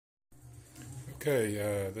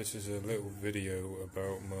Okay, this is a little video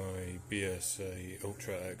about my BSA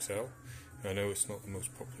Ultra XL. I know it's not the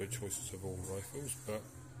most popular choices of all rifles, but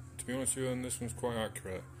to be honest with you, this one's quite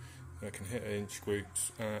accurate. I can hit inch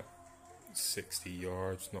groups at 60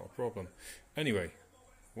 yards, not a problem. Anyway,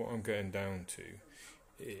 what I'm getting down to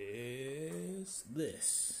is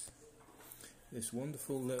this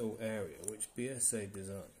wonderful little area which BSA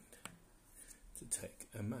designed to take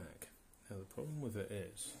a mag. Now the problem with it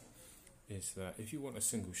is that if you want a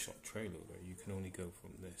single shot tray loader, you can only go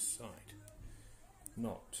from this side.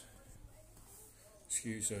 Not,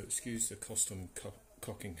 excuse the custom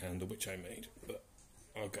cocking handle which I made, but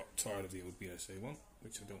I got tired of the old BSA one,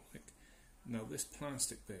 which I don't like. Now this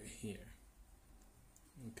plastic bit here,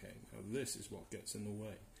 okay, now this is what gets in the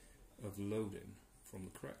way of loading from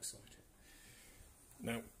the correct side.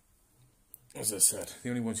 Now, as I said, the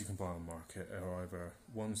only ones you can buy on the market are either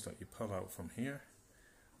ones that you pull out from here,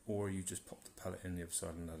 or you just pop the pellet in the other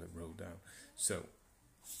side and let it roll down. So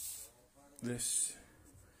this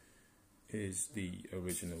is the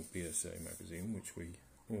original BSA magazine, which we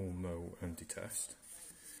all know and detest.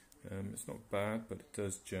 It's not bad, but it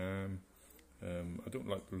does jam. I don't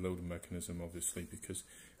like the loading mechanism, obviously, because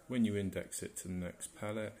when you index it to the next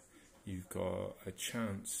pellet, you've got a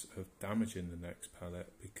chance of damaging the next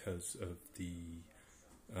pellet because of the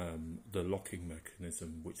locking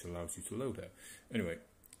mechanism which allows you to load it. Anyway,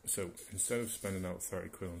 so instead of spending out 30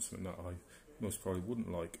 quid on something that I most probably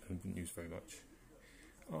wouldn't like and wouldn't use very much,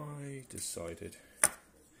 I decided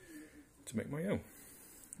to make my own.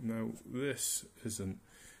 Now this isn't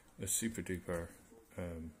a super duper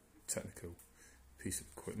technical piece of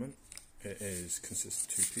equipment. It consists of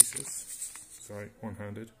two pieces. Sorry,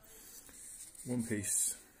 one-handed. One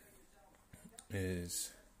piece is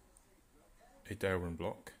a delrin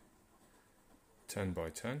block, 10 by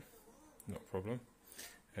 10, not a problem.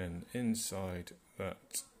 And inside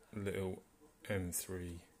that little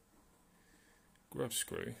M3 grub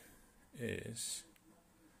screw is,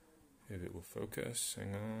 if it will focus,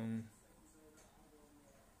 hang on,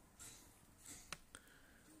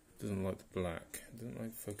 doesn't like the black, doesn't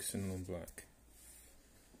like focusing on black.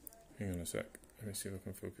 Hang on a sec, let me see if I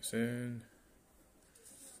can focus in.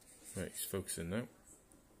 Right, he's focusing now.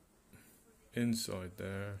 Inside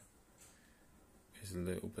there is a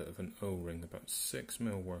little bit of an O-ring, about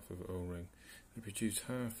 6mm worth of O-ring. They produce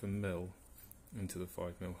 1/2 mil into the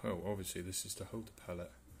 5mm hole. Obviously this is to hold the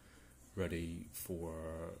pellet ready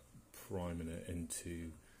for priming it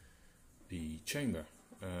into the chamber.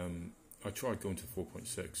 I tried going to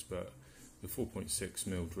 4.6, but the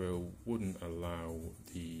 4.6mm drill wouldn't allow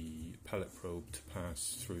the pellet probe to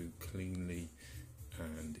pass through cleanly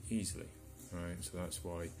and easily. Right, so that's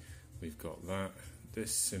why we've got that.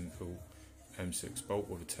 This simple M6 bolt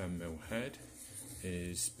with a 10mm head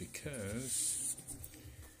is because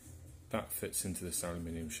that fits into this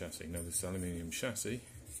aluminium chassis. Now this aluminium chassis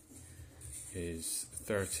is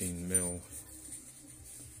 13mm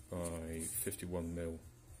by 51mm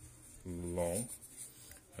long,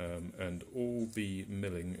 and all the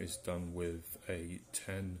milling is done with a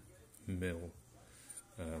 10mm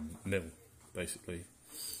mill, basically.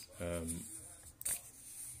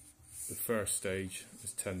 The first stage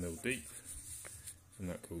is 10mm deep, and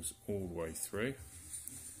that goes all the way through.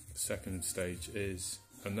 The second stage is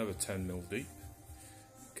another 10mm deep,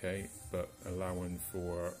 okay, but allowing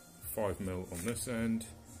for 5mm on this end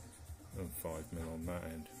and 5mm on that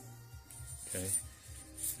end, okay.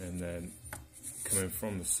 And then coming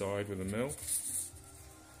from the side with a mill,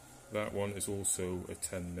 that one is also a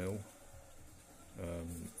 10mm,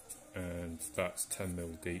 and that's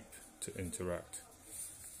 10mm deep to interact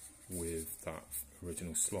with that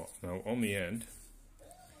original slot. Now on the end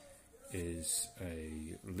is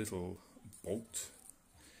a little bolt,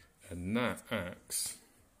 and that acts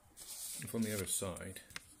from the other side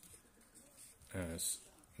as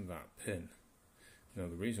that pin. Now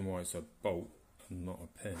the reason why it's a bolt and not a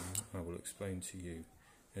pin, I will explain to you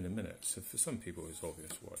in a minute. So for some people it's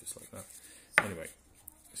obvious why it's like that. Anyway,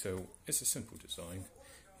 so it's a simple design.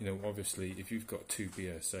 You know, obviously if you've got two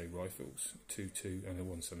BSA rifles, 2.2 and a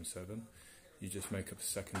 177, you just make up a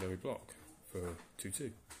secondary block for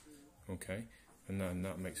 2.2, okay, and then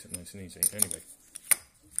that makes it nice and easy. Anyway,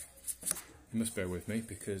 you must bear with me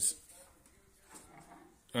because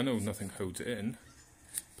I know nothing holds it in,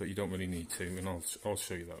 but you don't really need to, and I'll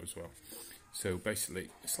show you that as well. So basically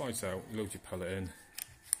it slides out, you load your pellet in,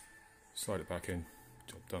 slide it back in,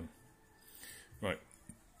 job done. Right,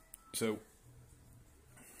 so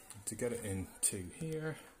to get it into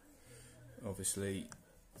here, obviously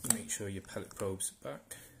make sure your pellet probe's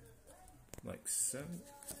back like so,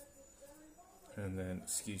 and then,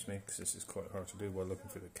 excuse me, because this is quite hard to do while looking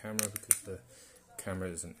through the camera because the camera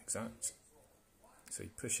isn't exact. So you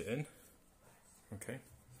push it in, okay,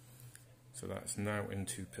 so that's now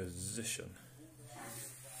into position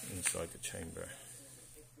inside the chamber.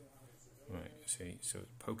 Right, see, so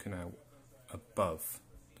it's poking out above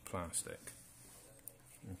the plastic.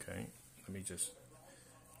 Okay, let me just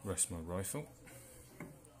rest my rifle.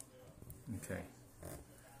 Okay,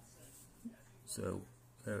 so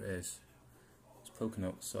there it is. It's poking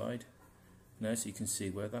out the side. Now so you can see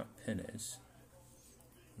where that pin is.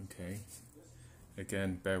 Okay,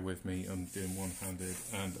 again, bear with me, I'm doing one-handed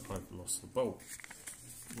and I've lost the bolt,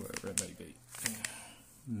 wherever it may be.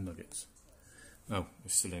 Nuggets. Oh,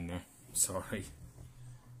 it's still in there. Sorry.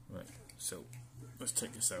 Right, so let's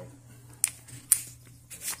take this out.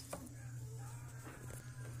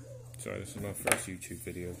 Sorry, this is my first YouTube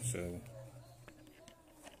video, so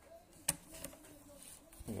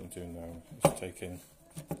what I'm doing now is taking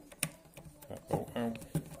that bolt out.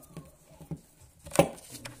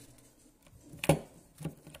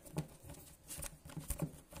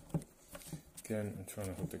 Again, I'm trying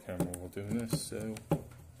to hold the camera while doing this, so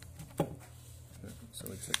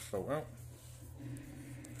we take the bolt out.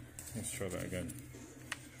 Let's try that again.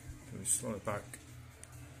 So we slide it back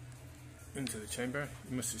into the chamber.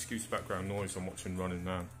 You must excuse the background noise, I'm watching Running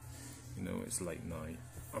Man. You know, it's late night.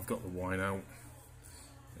 I've got the wine out,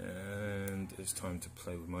 and it's time to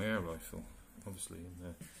play with my air rifle, obviously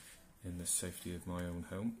in the safety of my own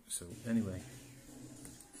home. So anyway,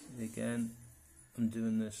 again, I'm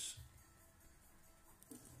doing this.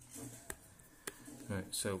 Right,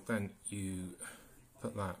 so then you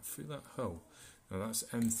put that through that hole. Now that's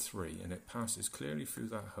M3, and it passes clearly through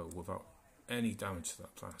that hole without any damage to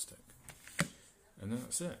that plastic. And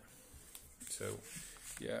that's it. So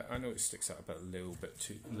yeah, I know it sticks out about a little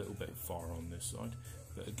bit far on this side,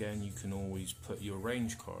 but again, you can always put your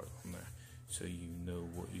range card on there, so you know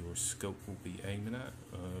what your scope will be aiming at,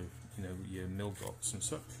 you know, your mil dots and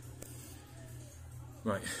such.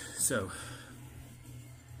 Right, so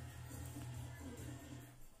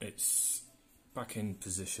it's back in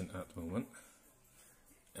position at the moment,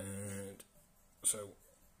 and so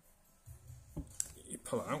you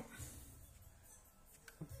pull it out,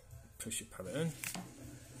 push your pallet in,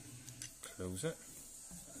 close it,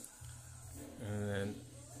 and then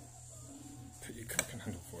put your cock and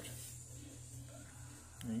handle forward.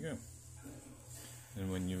 There you go.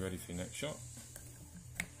 And when you're ready for your next shot,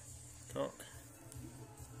 cock,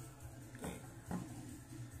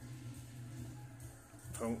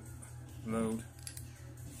 pull, load,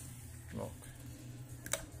 lock,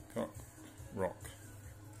 cock, rock.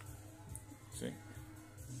 See?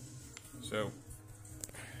 So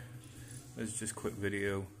this is just a quick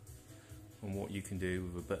video on what you can do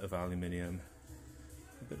with a bit of aluminium,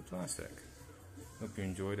 a bit of plastic. Hope you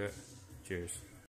enjoyed it. Cheers.